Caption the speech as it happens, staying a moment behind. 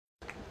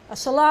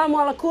Assalamu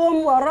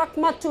alaikum wa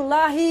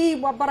rahmatullahi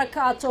wa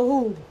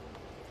barakatuhu.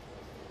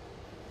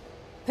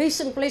 Peace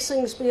and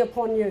blessings be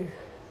upon you.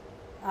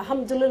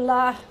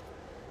 Alhamdulillah,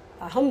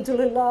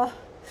 alhamdulillah.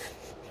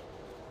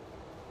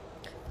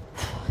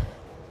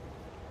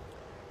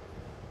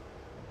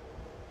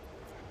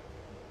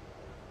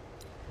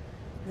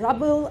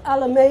 Rabbul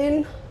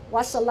Alameen,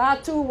 wa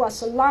salatu wa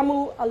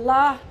salamu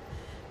Allah,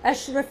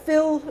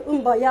 ashrafil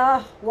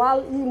umbaya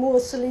wal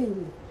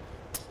mursalin.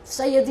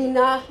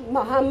 Sayyidina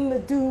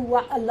Muhammadu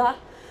wa ala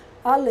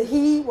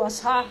alihi wa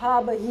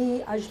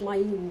sahabahi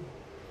ajma'in.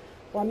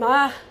 Wa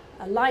ma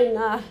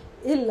alayna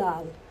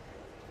illa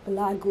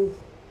balagul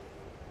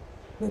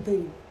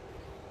mubin.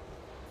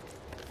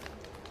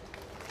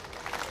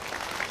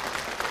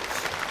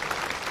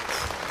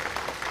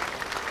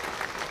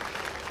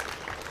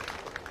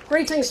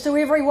 Greetings to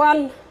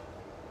everyone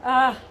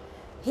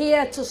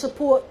here to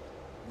support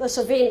this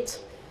event,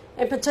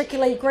 and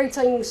particularly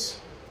greetings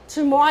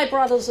to my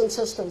brothers and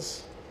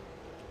sisters.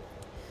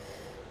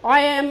 I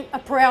am a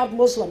proud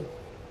Muslim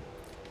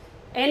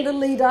and a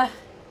leader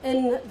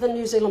in the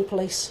New Zealand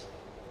Police.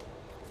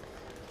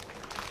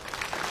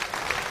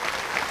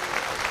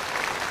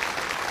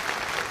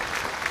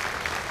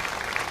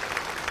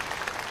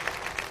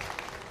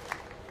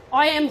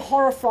 I am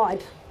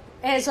horrified,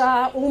 as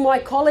are all my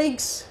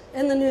colleagues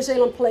in the New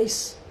Zealand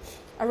Police,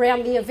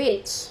 around the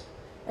events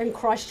in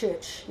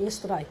Christchurch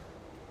yesterday.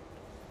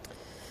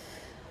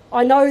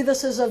 I know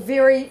this is a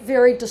very,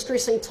 very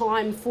distressing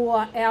time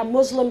for our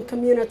Muslim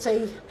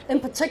community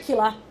in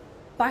particular,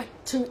 but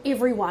to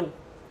everyone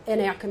in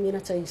our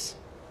communities,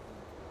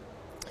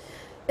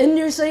 in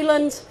New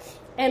Zealand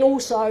and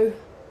also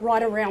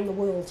right around the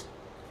world.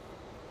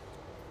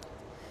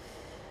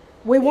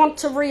 We want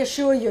to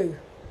reassure you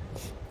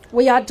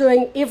we are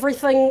doing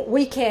everything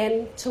we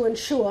can to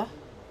ensure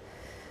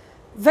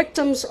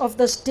victims of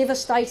this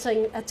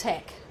devastating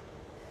attack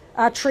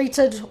are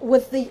treated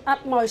with the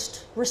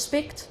utmost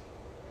respect.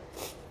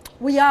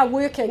 We are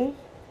working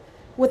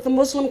with the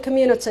Muslim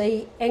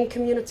community and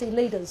community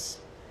leaders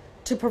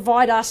to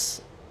provide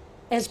us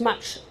as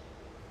much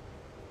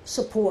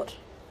support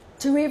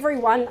to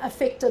everyone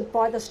affected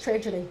by this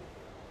tragedy.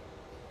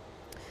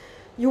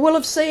 You will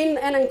have seen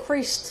an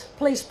increased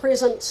police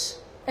presence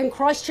in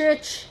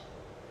Christchurch,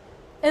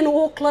 in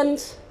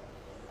Auckland,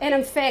 and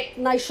in fact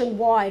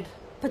nationwide,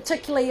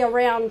 particularly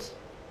around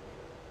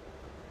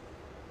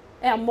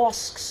our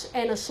mosques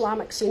and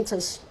Islamic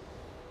centres.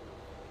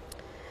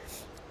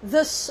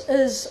 This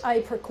is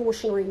a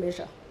precautionary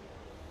measure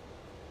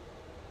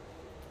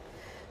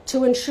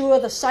to ensure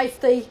the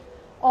safety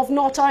of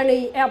not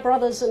only our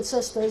brothers and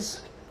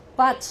sisters,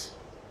 but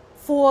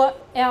for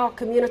our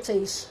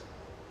communities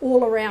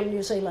all around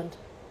New Zealand.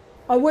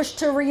 I wish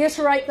to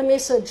reiterate the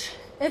message: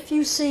 if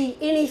you see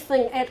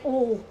anything at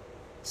all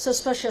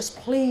suspicious,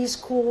 please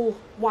call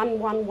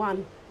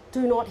 111.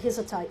 Do not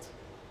hesitate.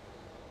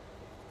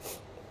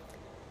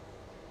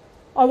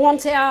 I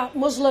want our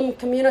Muslim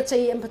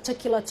community in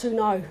particular to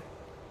know,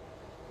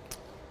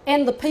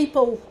 and the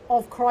people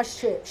of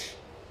Christchurch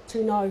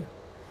to know,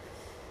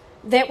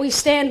 that we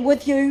stand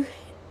with you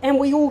and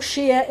we all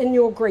share in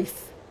your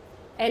grief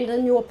and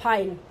in your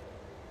pain.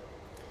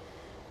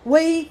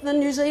 We, the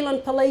New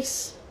Zealand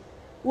Police,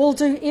 will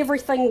do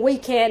everything we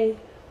can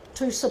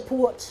to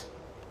support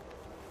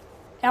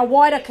our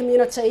wider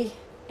community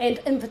and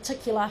in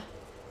particular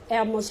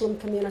our Muslim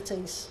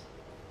communities.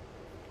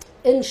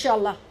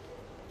 Inshallah.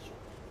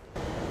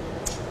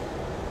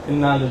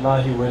 Inna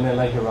lillahi wa inna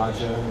ilayhi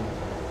raji'un.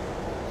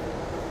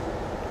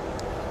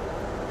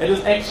 It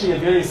is actually a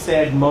very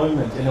sad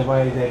moment in a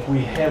way that we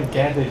have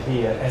gathered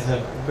here as a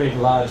very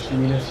large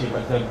community,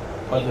 but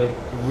the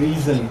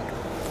reason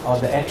or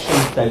the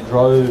actions that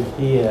drove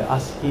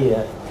us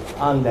here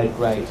aren't that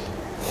great.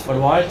 But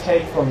what I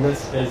take from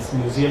this is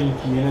New Zealand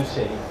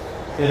community,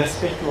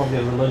 irrespective of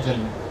their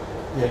religion,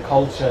 their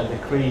culture, their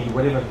creed,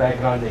 whatever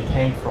background they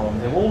came from,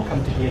 they've all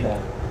come together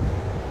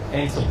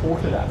and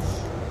supported us.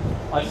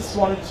 I just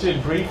wanted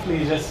to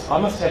briefly I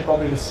must have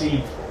probably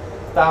received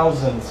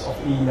thousands of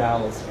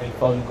emails and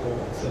phone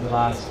calls in the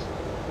last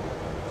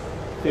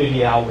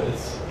 30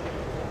 hours.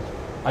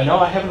 I know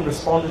I haven't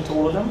responded to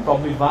all of them,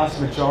 probably the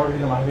vast majority of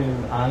them I haven't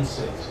even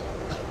answered.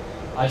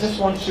 I just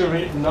want you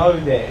to know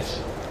that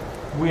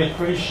we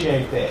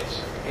appreciate that,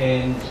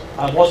 and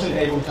I wasn't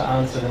able to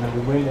answer them and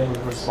we weren't able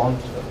to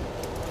respond to them.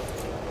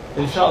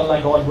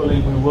 Inshallah, God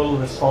willing, we will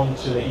respond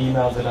to the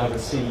emails that I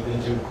received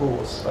in due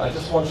course. But I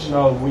just want you to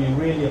know we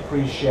really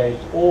appreciate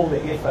all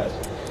the effort,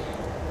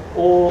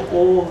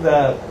 all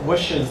the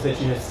wishes that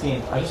you have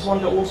sent. I just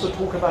want to also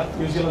talk about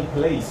New Zealand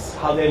Police,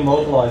 how they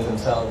mobilise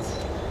themselves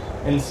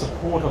in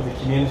support of the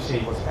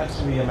community was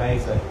absolutely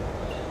amazing.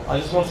 I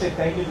just want to say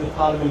thank you to the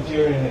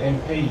parliamentarian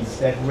and MPs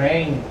that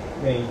rang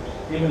me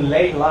even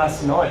late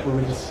last night. We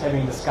were just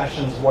having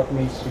discussions what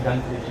needs to be done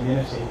for the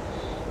community.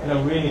 And I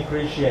really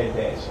appreciate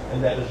that,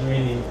 and that is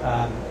really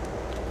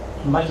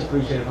much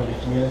appreciated from the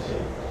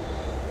community.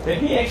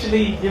 Let me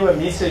actually give a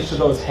message to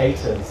those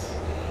haters.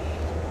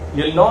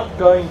 You're not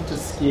going to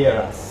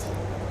scare us.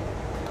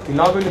 You're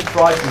not going to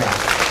frighten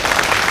us.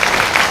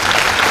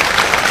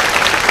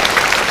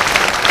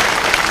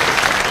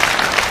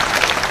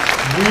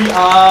 We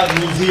are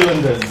New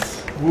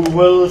Zealanders who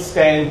will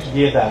stand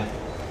together.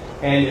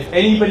 And if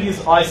anybody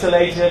is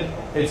isolated,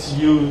 it's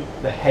you,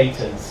 the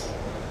haters.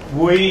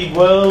 We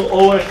will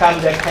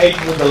overcome that hate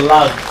with the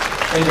love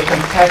and the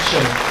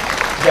compassion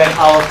that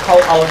our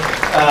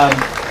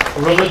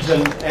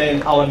religion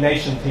and our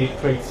nation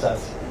treats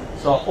us.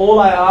 So all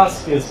I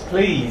ask is,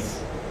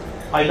 please,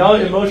 I know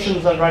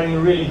emotions are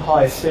running really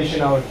high, especially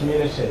in our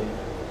community.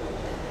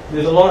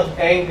 There's a lot of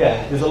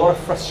anger, there's a lot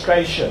of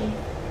frustration.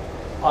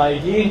 I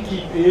again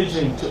keep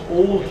urging to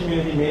all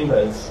community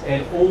members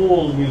and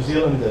all New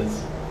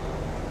Zealanders,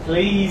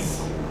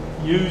 please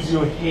use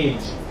your head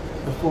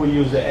before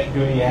you do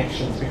any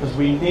actions, because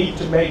we need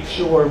to make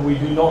sure we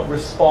do not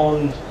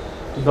respond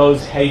to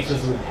those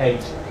haters with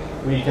hate.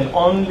 We can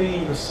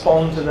only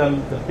respond to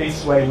them the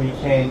best way we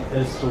can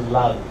is through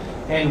love.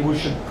 And we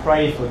should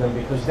pray for them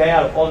because they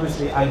are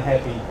obviously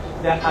unhappy,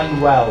 they're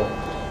unwell.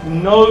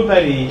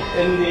 Nobody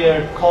in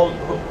their cult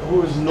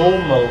who is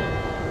normal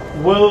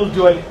will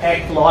do an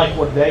act like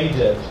what they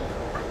did.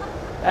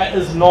 That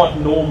is not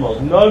normal.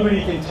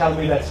 Nobody can tell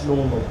me that's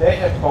normal. They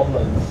have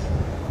problems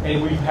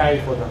and we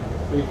pray for them.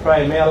 We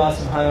pray, may Allah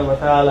subhanahu wa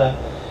ta'ala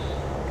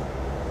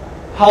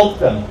help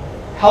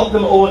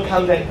them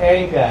overcome that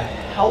anger,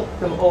 help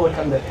them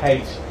overcome that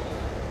hate,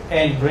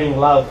 and bring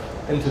love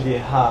into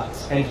their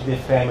hearts, into their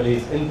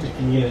families, into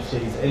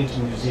communities, into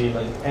New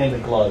Zealand and the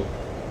globe.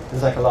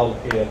 Jazakallahu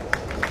khair.